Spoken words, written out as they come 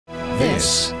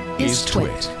This is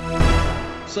TWiT.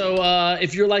 So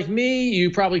if you're like me,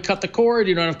 you probably cut the cord.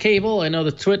 You don't have cable. I know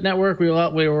the TWiT network, we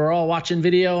were all watching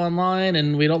video online,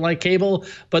 and we don't like cable.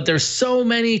 But there's so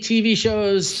many TV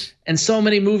shows and so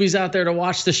many movies out there to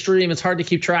watch the stream. It's hard to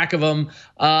keep track of them.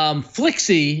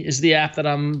 Flixi is the app that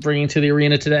I'm bringing to the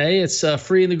arena today. It's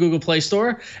free in the Google Play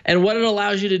Store. And what it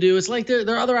allows you to do is, like, there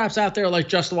are other apps out there like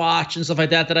Just Watch and stuff like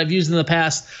that I've used in the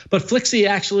past. But Flixi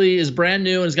actually is brand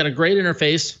new and has got a great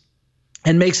interface,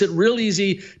 and makes it real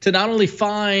easy to not only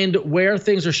find where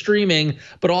things are streaming,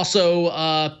 but also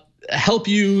help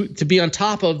you to be on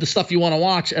top of the stuff you want to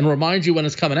watch and remind you when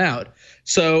it's coming out.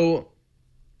 So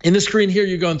in the screen here,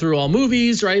 you're going through all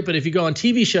movies, right? But if you go on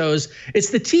TV shows, it's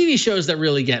the TV shows that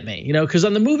really get me, you know, because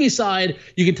on the movie side,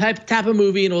 you can tap a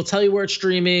movie and it'll tell you where it's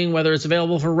streaming, whether it's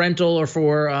available for rental or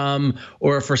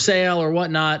for sale or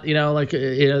whatnot. You know, like,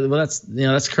 well,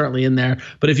 that's currently in there.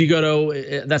 But if you go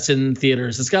to, that's in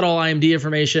theaters. It's got all IMDb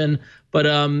information. But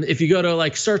if you go to,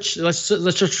 like, search, let's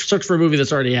just search for a movie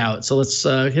that's already out. So let's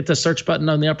hit the search button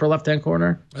on the upper left-hand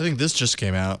corner. I think this just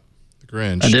came out.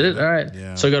 Grinch. I did it? All right.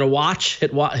 Yeah. So go to watch,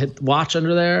 hit watch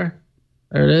under there.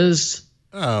 There it is.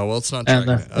 Oh, well, it's not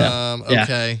tracking it. Yeah.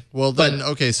 Okay. Well, then,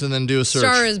 okay, so then do a search.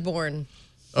 Star is Born.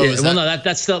 Oh, yeah, well, no,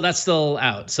 that's still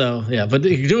out. So, yeah, but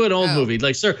you can do an old movie.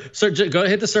 Like, search, go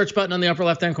hit the search button on the upper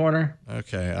left-hand corner.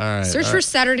 Okay, all right. Search for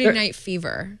Saturday Night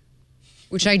Fever,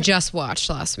 which I just watched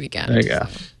last weekend. There you go.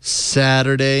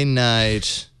 Saturday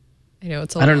night. I know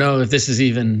it's I don't know if this is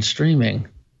even streaming.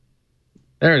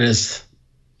 There it is.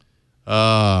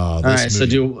 Oh, this all right,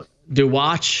 movie. so do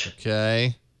watch.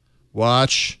 Okay,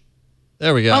 watch.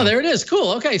 There we go. Oh, there it is.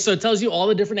 Cool. Okay, so it tells you all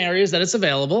the different areas that it's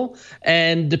available,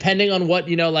 and depending on what,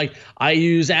 you know, like, I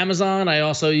use Amazon. I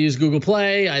also use Google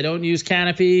Play. I don't use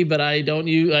Canopy, but I don't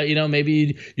use, you know,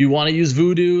 maybe you want to use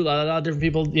Vudu. A lot of different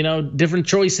people, you know, different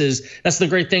choices. That's the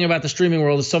great thing about the streaming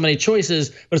world. There's so many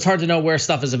choices, but it's hard to know where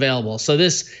stuff is available. So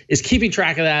this is keeping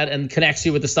track of that and connects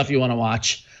you with the stuff you want to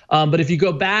watch. But if you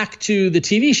go back to the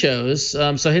TV shows,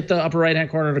 so hit the upper right-hand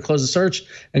corner to close the search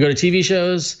and go to TV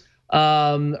shows,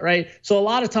 right? So a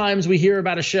lot of times we hear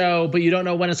about a show, but you don't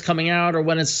know when it's coming out or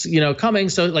when it's, you know, coming.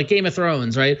 So like Game of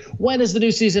Thrones, right? When is the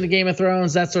new season of Game of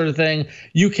Thrones? That sort of thing.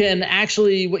 You can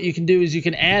actually, what you can do is you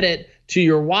can add it to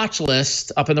your watch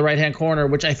list up in the right-hand corner,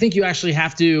 which I think you actually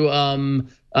have to,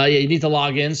 yeah, you need to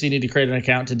log in, so you need to create an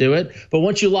account to do it. But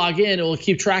once you log in, it will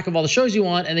keep track of all the shows you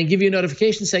want and then give you a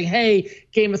notification saying, hey,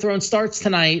 Game of Thrones starts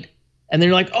tonight. And then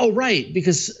you're like, oh, right,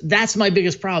 because that's my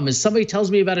biggest problem is somebody tells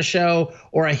me about a show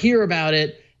or I hear about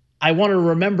it. I want to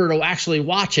remember to actually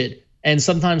watch it. And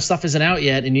sometimes stuff isn't out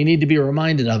yet and you need to be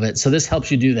reminded of it. So this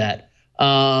helps you do that.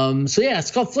 So yeah,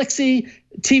 it's called Flixi,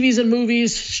 TVs and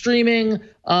movies, streaming.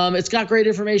 It's got great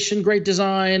information, great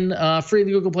design, free in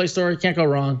the Google Play Store. You can't go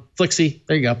wrong. Flixi,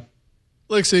 there you go.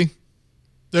 Flixi,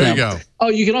 there you go. Oh,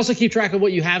 you can also keep track of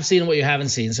what you have seen and what you haven't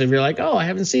seen. So if you're like, oh, I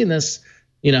haven't seen this,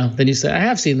 you know, then you say, I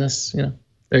have seen this, you know,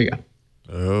 there you go.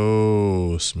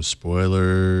 Oh, some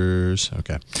spoilers.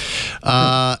 Okay.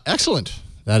 Excellent.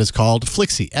 That is called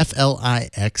Flixi,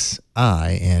 Flixi,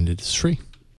 and it is free.